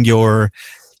painting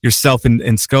yourself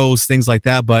in skulls, things like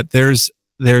that. But there's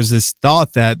this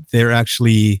thought that they're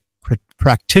actually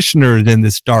practitioners in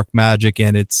this dark magic,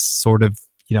 and it's sort of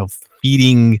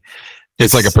feeding.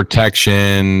 It's like a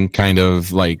protection kind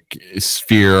of like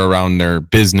sphere around their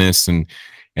business, and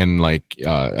like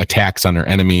attacks on their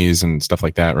enemies and stuff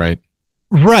like that, right?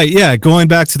 Right. Yeah. Going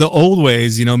back to the old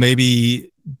ways, maybe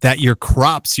that your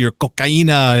crops, your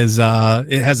cocaina is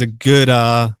it has a good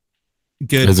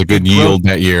yield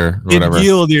that year, or whatever. Good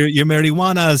yield, your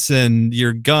marijuanas and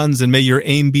your guns, and may your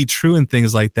aim be true and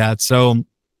things like that. So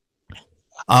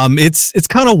it's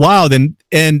kind of wild,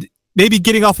 and maybe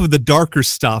getting off of the darker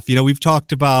stuff. We've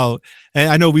talked about, and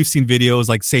I know we've seen videos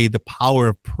like, say, the power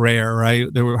of prayer, right?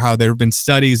 There have been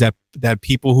studies that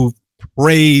people who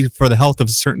pray for the health of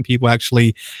certain people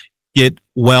actually get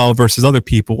well versus other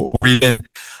people. Or even,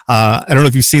 I don't know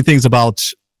if you've seen things about,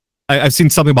 I've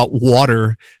seen something about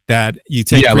water, that you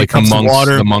take 3 cups of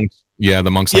water. The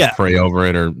monks pray over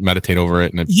it or meditate over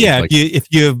it. And if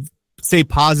you say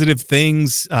positive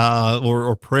things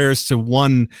or prayers to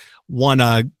one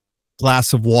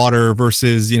glass of water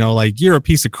versus, you're a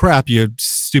piece of crap, you have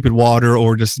stupid water,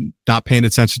 or just not paying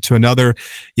attention to another,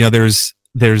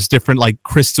 there's different like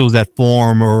crystals that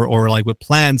form, or like with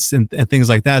plants and things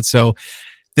like that. So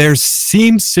there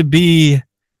seems to be,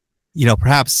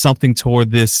 perhaps something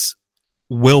toward this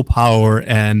willpower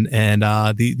and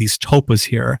these tulpas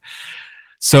here.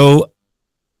 So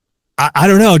I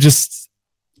don't know, just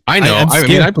I know.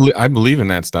 I believe in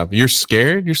that stuff. You're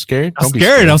scared. I'm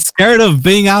scared. I'm scared of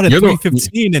being out at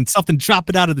 3:15 and something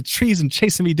dropping out of the trees and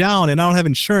chasing me down, and I don't have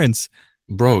insurance.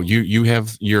 Bro, you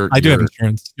have I do have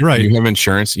insurance. You're right. You have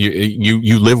insurance.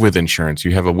 You live with insurance.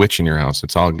 You have a witch in your house.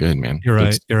 It's all good, man. You're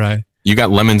right. You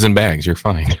got lemons in bags. You're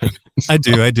fine. I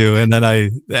do. And then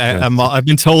I've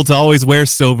been told to always wear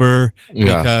silver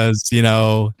because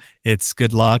it's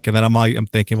good luck. And then I'm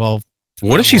thinking, well,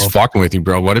 what if she's fucking with you,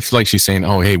 bro? What if like she's saying,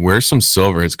 oh, hey, wear some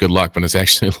silver, it's good luck, but it's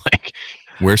actually like,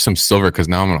 wear some silver because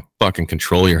now I'm gonna fucking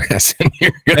control your ass in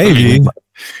here. Maybe.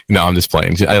 No, I'm just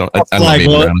playing. I don't like,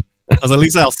 at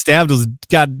least I'll stab those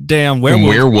goddamn werewolves.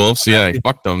 Werewolves, yeah.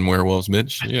 Fuck them werewolves,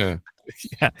 bitch. Yeah.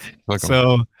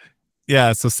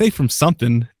 So safe from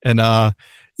something. And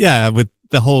with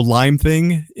the whole Lyme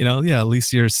thing, at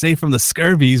least you're safe from the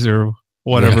scurvies or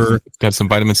whatever. Yeah, got some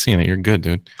vitamin C in it. You're good,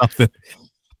 dude.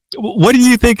 What do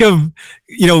you think of,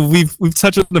 we've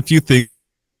touched on a few things.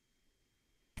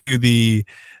 The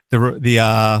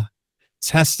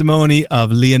testimony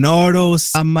of Leonardo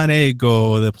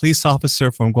Samanego, the police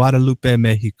officer from Guadalupe,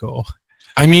 Mexico.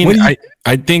 I mean,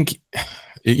 I think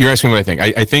you're asking what I think.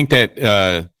 I think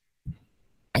that,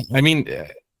 I mean,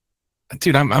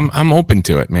 dude, I'm open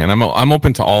to it, man. I'm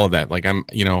open to all of that. Like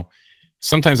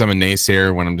sometimes I'm a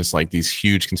naysayer when I'm just like these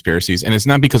huge conspiracies, and it's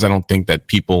not because I don't think that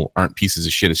people aren't pieces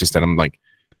of shit. It's just that I'm like,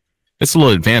 it's a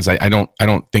little advanced. I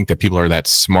don't think that people are that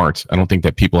smart. I don't think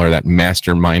that people are that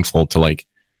master mindful to like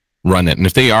run it. And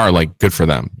if they are, like, good for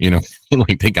them,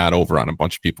 like they got over on a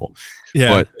bunch of people. Yeah.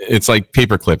 But it's like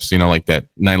paper clips, like that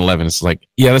 9/11. It's like,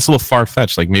 yeah, that's a little far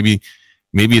fetched. Like maybe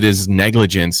it is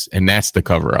negligence and that's the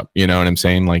cover up. You know what I'm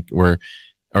saying? Like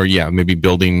maybe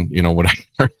building, whatever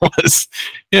it was.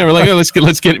 Yeah. We're like, oh,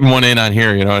 let's get one in on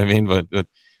here. You know what I mean? But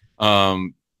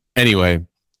anyway,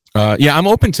 yeah, I'm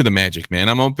open to the magic, man.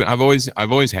 I'm open. I've always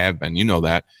have been,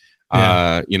 that,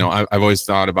 yeah. I've always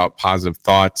thought about positive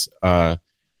thoughts.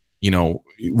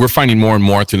 We're finding more and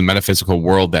more through the metaphysical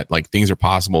world that like things are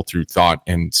possible through thought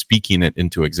and speaking it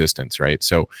into existence. Right.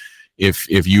 So if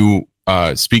you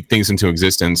speak things into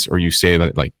existence, or you say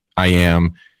that like, I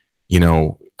am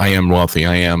wealthy,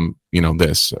 I am,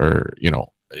 this, or,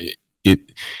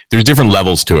 there's different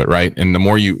levels to it. Right. And the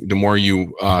more you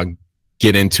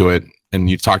get into it, and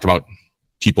you talked about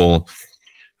people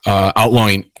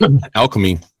outlawing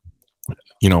alchemy,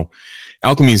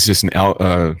 alchemy is just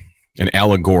an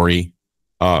allegory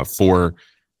for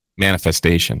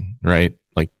manifestation, right?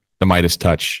 Like the Midas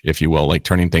touch, if you will, like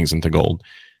turning things into gold,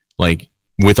 like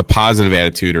with a positive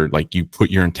attitude, or like you put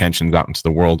your intentions out into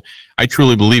the world. I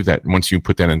truly believe that once you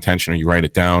put that intention, or you write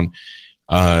it down,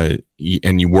 and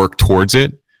you work towards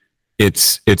it,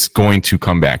 it's going to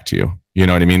come back to you. You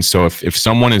know what I mean? So if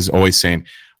someone is always saying,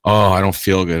 oh, I don't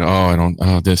feel good. Oh, I don't,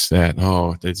 oh, this, that.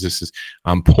 Oh, this is,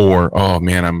 I'm poor. Oh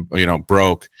man, I'm,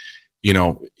 broke.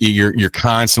 You're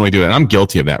constantly doing it. I'm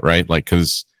guilty of that, right? Like,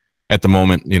 cause at the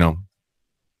moment,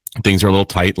 things are a little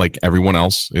tight like everyone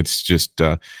else. It's just,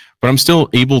 but I'm still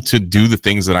able to do the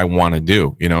things that I want to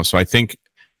do, So I think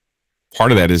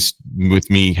part of that is with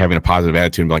me having a positive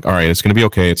attitude and be like, all right, it's going to be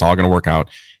okay. It's all going to work out.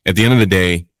 At the end of the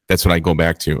day, that's what I go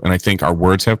back to. And I think our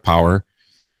words have power.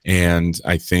 And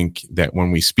I think that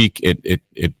when we speak, it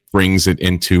brings it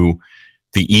into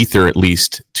the ether, at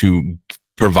least, to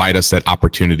provide us that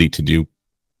opportunity to do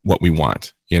what we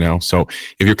want, So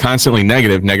if you're constantly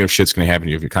negative shit's going to happen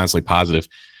to you. If you're constantly positive,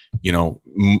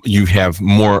 you have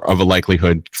more of a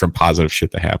likelihood for positive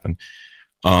shit to happen.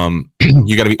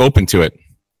 You got to be open to it.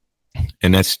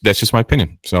 And that's just my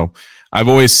opinion. So I've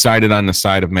always sided on the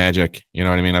side of magic. You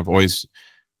know what I mean? I've always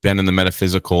been in the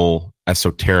metaphysical,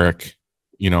 esoteric,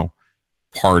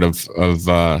 part of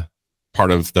the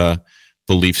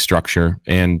belief structure.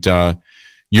 And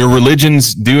your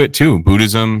religions do it too.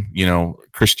 Buddhism,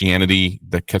 Christianity,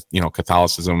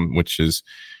 Catholicism, which is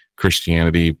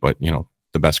Christianity, but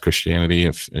the best Christianity.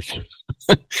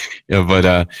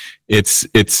 But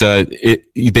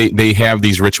they have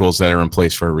these rituals that are in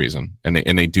place for a reason, and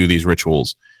they do these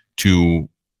rituals to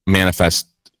manifest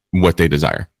what they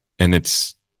desire, and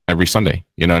it's every Sunday.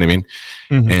 You know what I mean?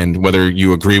 Mm-hmm. And whether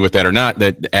you agree with that or not,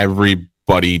 that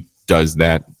everybody does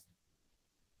that.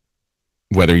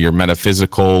 Whether you're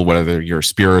metaphysical, whether you're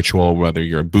spiritual, whether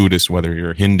you're a Buddhist, whether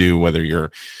you're a Hindu, whether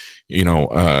you're,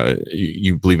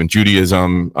 you believe in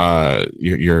Judaism,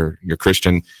 you're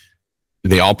Christian,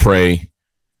 they all pray.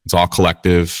 It's all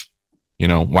collective.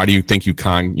 Why do you think you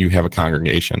have a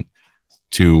congregation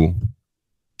to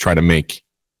try to make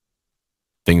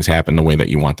things happen the way that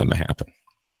you want them to happen?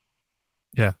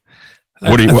 Yeah.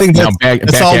 What do you think?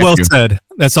 That's all well said.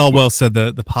 That's all well said.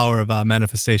 The power of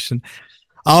manifestation.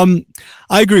 I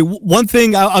agree. One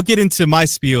thing I'll get into my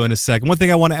spiel in a second. One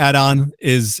thing I want to add on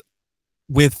is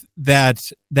with that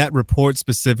report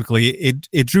specifically,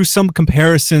 it drew some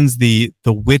comparisons. The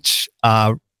witch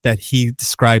that he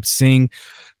described seeing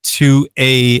to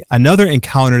another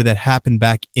encounter that happened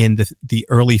back in the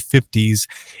early 50s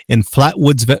in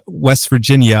Flatwoods, West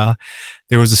Virginia.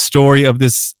 There was a story of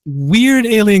this weird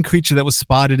alien creature that was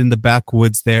spotted in the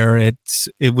backwoods there.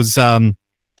 It was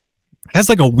has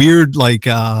like a weird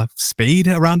spade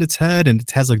around its head, and it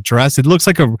has like dress. It looks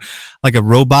like a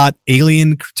robot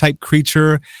alien type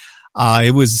creature.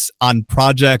 It was on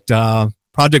Project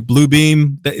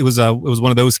Bluebeam. It was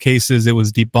one of those cases. It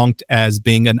was debunked as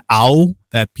being an owl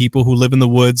that people who live in the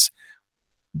woods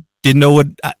didn't know what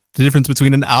the difference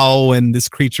between an owl and this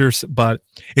creature, but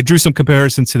it drew some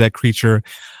comparisons to that creature.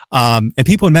 And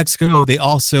people in Mexico,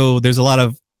 there's a lot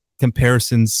of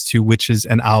comparisons to witches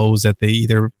and owls that they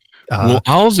either. Well,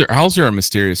 owls are a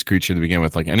mysterious creature to begin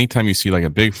with. Like anytime you see like a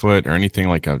Bigfoot or anything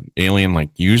like an alien, like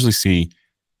you usually see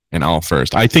an owl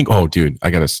first. I think. Oh, dude, I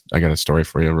got a story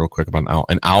for you real quick about an owl.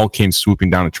 An owl came swooping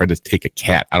down and tried to take a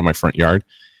cat out of my front yard,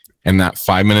 and that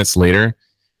 5 minutes later,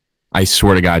 I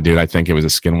swear to God, dude, I think it was a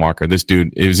skinwalker. This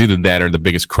dude, it was either that or the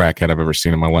biggest crackhead I've ever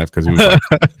seen in my life because he was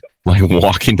like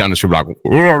walking down the street, like,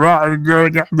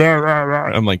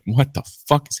 I'm like, what the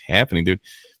fuck is happening, dude?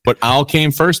 But owl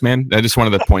came first, man. I just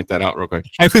wanted to point that out real quick.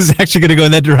 I was actually going to go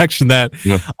in that direction. That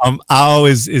owl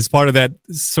is part of that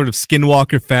sort of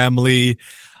skinwalker family,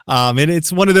 and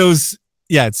it's one of those.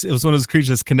 Yeah, it was one of those creatures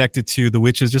that's connected to the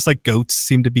witches, just like goats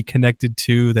seem to be connected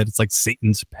to. That it's like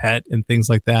Satan's pet and things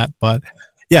like that. But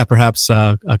yeah, perhaps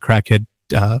a crackhead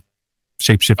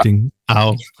shape-shifting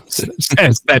owl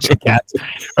snatching cats,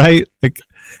 right? Like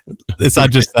it's not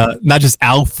just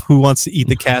Alf who wants to eat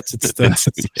the cats. It's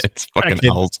it's fucking crackhead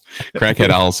owls, crackhead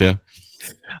owls. Yeah.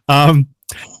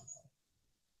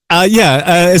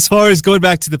 As far as going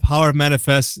back to the power of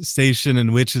manifestation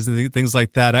and witches and things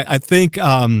like that, I think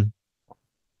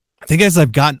as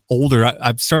I've gotten older,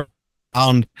 I've started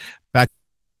found back.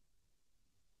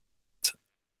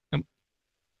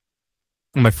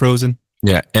 Am I frozen?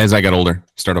 Yeah, as I got older,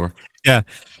 start over. Yeah,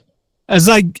 as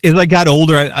I got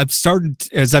older,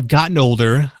 As I've gotten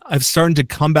older, I've started to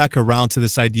come back around to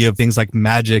this idea of things like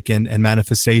magic and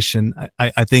manifestation.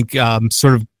 I think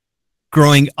sort of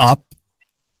growing up,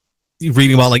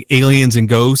 reading about like aliens and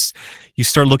ghosts, you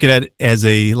start looking at it as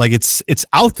it's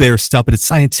out there stuff, but it's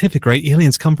scientific, right?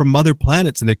 Aliens come from other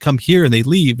planets and they come here and they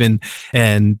leave, and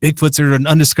Bigfoots are an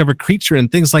undiscovered creature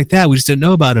and things like that. We just don't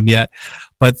know about them yet.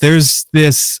 But there's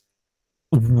this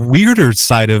weirder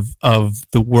side of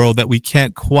the world that we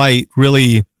can't quite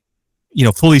really,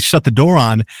 fully shut the door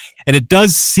on. And it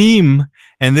does seem,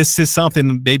 and this is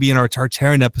something maybe in our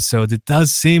Tartarian episodes, it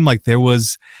does seem like there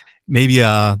was maybe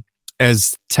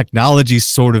as technology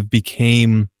sort of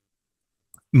became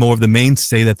more of the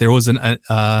mainstay, that there was an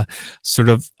sort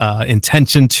of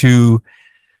intention to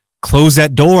close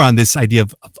that door on this idea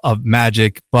of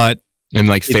magic, and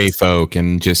like fae folk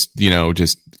and just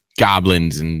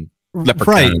goblins and leprechauns,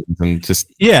 right? And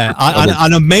just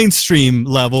on a mainstream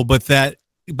level, but that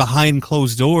behind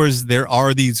closed doors there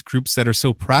are these groups that are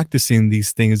so practicing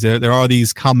these things. There are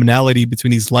these commonality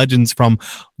between these legends from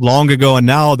long ago and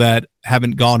now that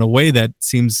haven't gone away, that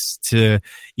seems to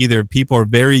either people are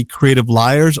very creative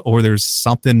liars or there's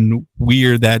something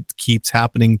weird that keeps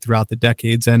happening throughout the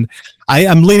decades. And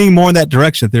I'm leaning more in that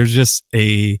direction. There's just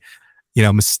a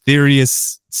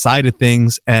mysterious side of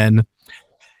things, and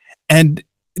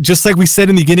just like we said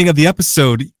in the beginning of the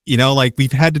episode, like we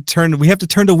have to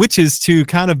turn to witches to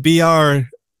kind of be our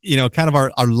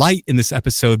our light in this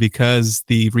episode, because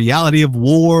the reality of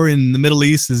war in the Middle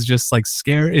East is just like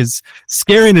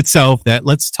scaring itself. That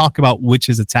let's talk about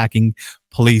witches attacking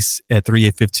police at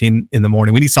 3:15 in the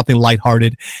morning. We need something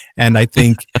lighthearted, and I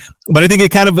think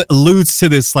it kind of alludes to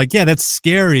this, like, yeah, that's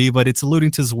scary, but it's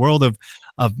alluding to this world of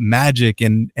magic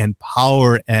and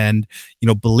power and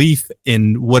belief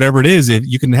in whatever it is. If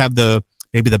you can have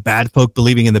maybe the bad folk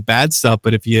believing in the bad stuff,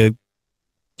 but if you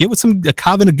get with a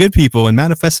coven of good people and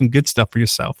manifest some good stuff for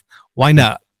yourself, why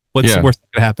not? What's the worst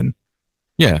that could happen?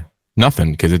 Yeah,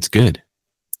 nothing, because it's good.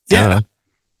 Yeah.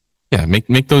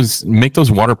 Make those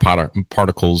water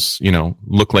particles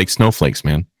look like snowflakes,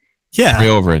 man. Yeah. Pray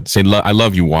over it. Say, I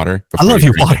love you, water. I love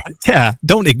you, water. Yeah.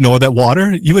 Don't ignore that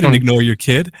water. You wouldn't ignore your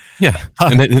kid. Yeah.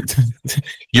 And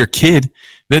your kid,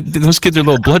 those kids are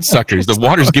little bloodsuckers. The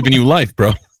water's giving you life,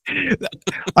 bro.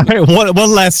 All right.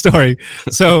 One last story.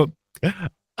 So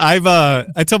I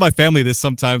tell my family this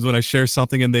sometimes when I share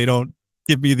something and they don't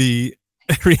give me the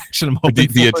reaction I'm hoping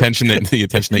the attention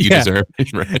that you deserve.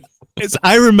 Right.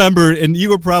 I remember, and you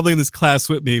were probably in this class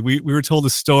with me, we were told a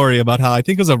story about how, I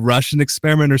think it was a Russian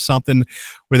experiment or something,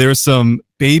 where there were some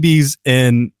babies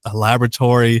in a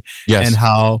laboratory. Yes. And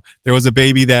how there was a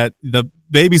baby the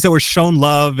babies that were shown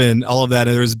love and all of that,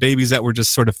 and there was babies that were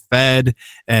just sort of fed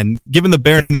and given the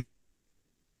bare.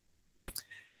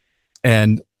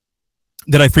 And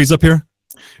did I freeze up here?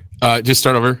 Just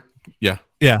start over. Yeah.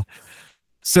 Yeah.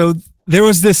 So there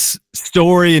was this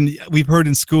story, and we've heard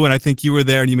in school, and I think you were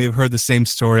there, and you may have heard the same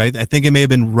story. I think it may have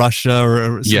been Russia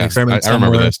or some experiment. I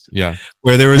remember this. Yeah,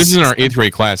 where there was this is in our 8th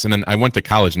grade class, and then I went to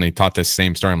college, and they taught this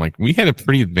same story. I'm like, we had a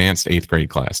pretty advanced 8th grade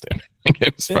class, dude.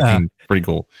 It was fucking pretty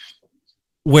cool.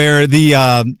 Where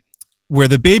the where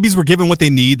the babies were given what they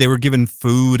need. They were given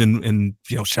food and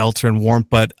shelter and warmth,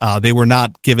 but they were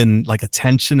not given like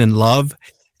attention and love.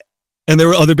 And there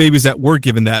were other babies that were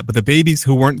given that, but the babies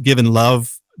who weren't given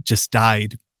love just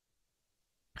died.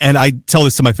 And I tell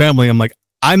this to my family. I'm like,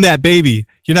 I'm that baby.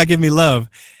 You're not giving me love.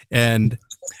 And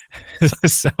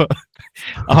so,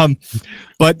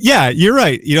 but yeah, you're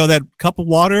right. That cup of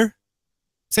water,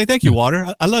 say, thank you,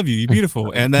 water. I love you. You're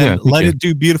beautiful. And then let it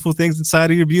do beautiful things inside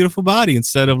of your beautiful body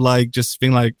instead of like just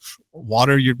being like,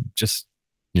 water, you're just.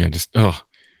 Yeah, just,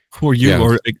 who are you?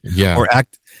 Or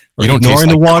act. Or you don't ignoring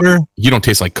the water. You don't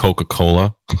taste like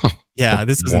Coca-Cola. Yeah,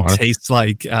 this doesn't taste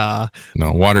like.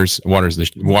 No, water's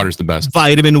the best.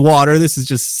 Vitamin water. This is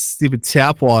just stupid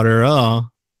tap water. Oh.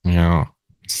 Yeah.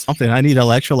 Something. I need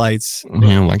electrolytes.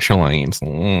 Yeah, electrolytes.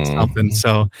 Something.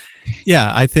 So,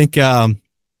 yeah, I think. I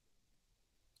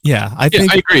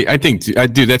agree. I think,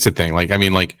 dude, that's the thing. Like, I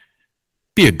mean, like,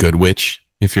 be a good witch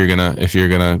if you're gonna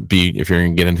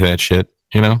get into that shit.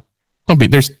 Don't be.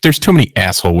 There's too many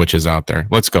asshole witches out there.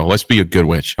 Let's go. Let's be a good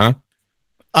witch, huh?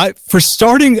 For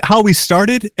starting how we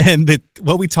started and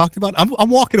what we talked about, I'm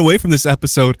walking away from this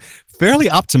episode fairly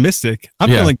optimistic. I'm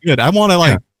feeling good. I want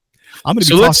to I'm going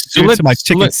to be talking to my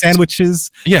chicken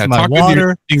sandwiches, my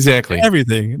water, exactly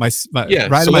everything. My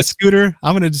riding my scooter.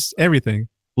 I'm going to just everything.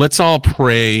 Let's all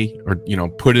pray or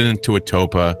put it into a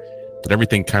Tulpa, but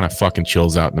everything kind of fucking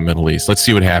chills out in the Middle East. Let's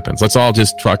see what happens. Let's all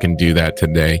just fucking do that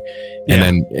today,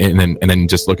 and then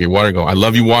just look at water. And go, I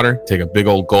love you, water. Take a big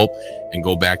old gulp and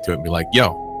go back to it and be like,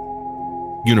 yo,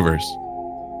 universe,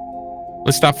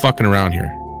 let's stop fucking around here.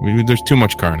 There's too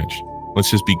much carnage. Let's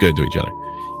just be good to each other.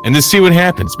 And just see what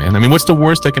happens, man. I mean, what's the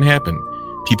worst that can happen?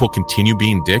 People continue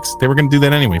being dicks. They were going to do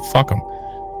that anyway. Fuck them.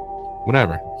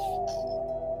 Whatever.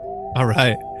 All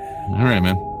right,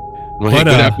 man. Well, hey,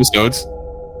 good episodes.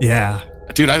 Yeah.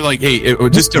 Dude,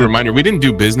 just a reminder, we didn't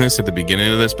do business at the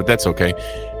beginning of this, but that's okay.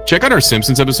 Check out our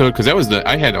Simpsons episode, because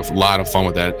I had a lot of fun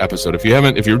with that episode. If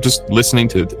you're just listening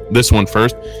to this one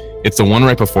first, it's the one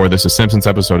right before this. The Simpsons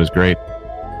episode is great.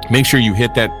 Make sure you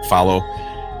hit that follow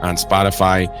on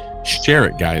Spotify. Share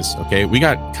it, guys. Okay, we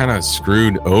got kind of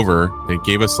screwed over. They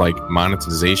gave us like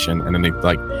monetization, and then they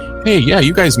like, hey, yeah,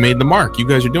 you guys made the mark. You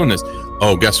guys are doing this.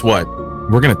 Oh, guess what?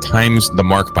 We're gonna times the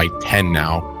mark by 10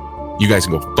 now. You guys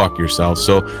can go fuck yourselves.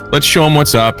 So let's show them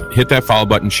what's up. Hit that follow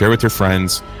button. Share with your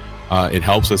friends. It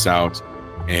helps us out.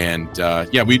 And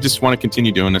we just want to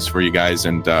continue doing this for you guys.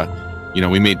 And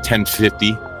we made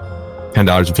 $10.50.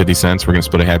 We're gonna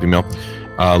split a Happy Meal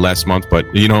last month, but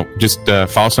just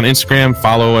follow us on Instagram,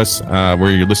 follow us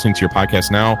where you're listening to your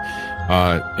podcast now,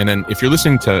 and then if you're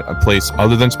listening to a place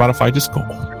other than Spotify, just go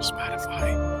over to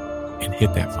Spotify and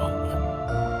hit that follow button.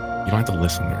 You don't have to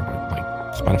listen there, but like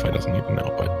Spotify doesn't even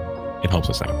know, but it helps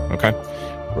us out. Okay.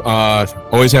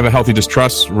 Always have a healthy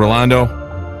distrust, Rolando.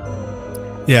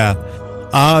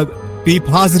 Be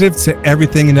positive to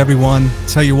everything and everyone.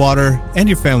 Tell your water and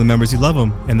your family members you love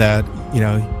them, and that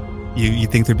you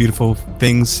think they're beautiful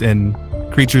things and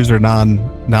creatures or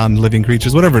non-living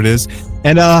creatures, whatever it is.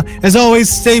 And as always,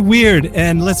 stay weird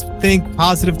and let's think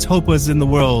positive Tulpas in the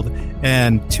world.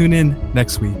 And tune in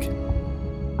next week.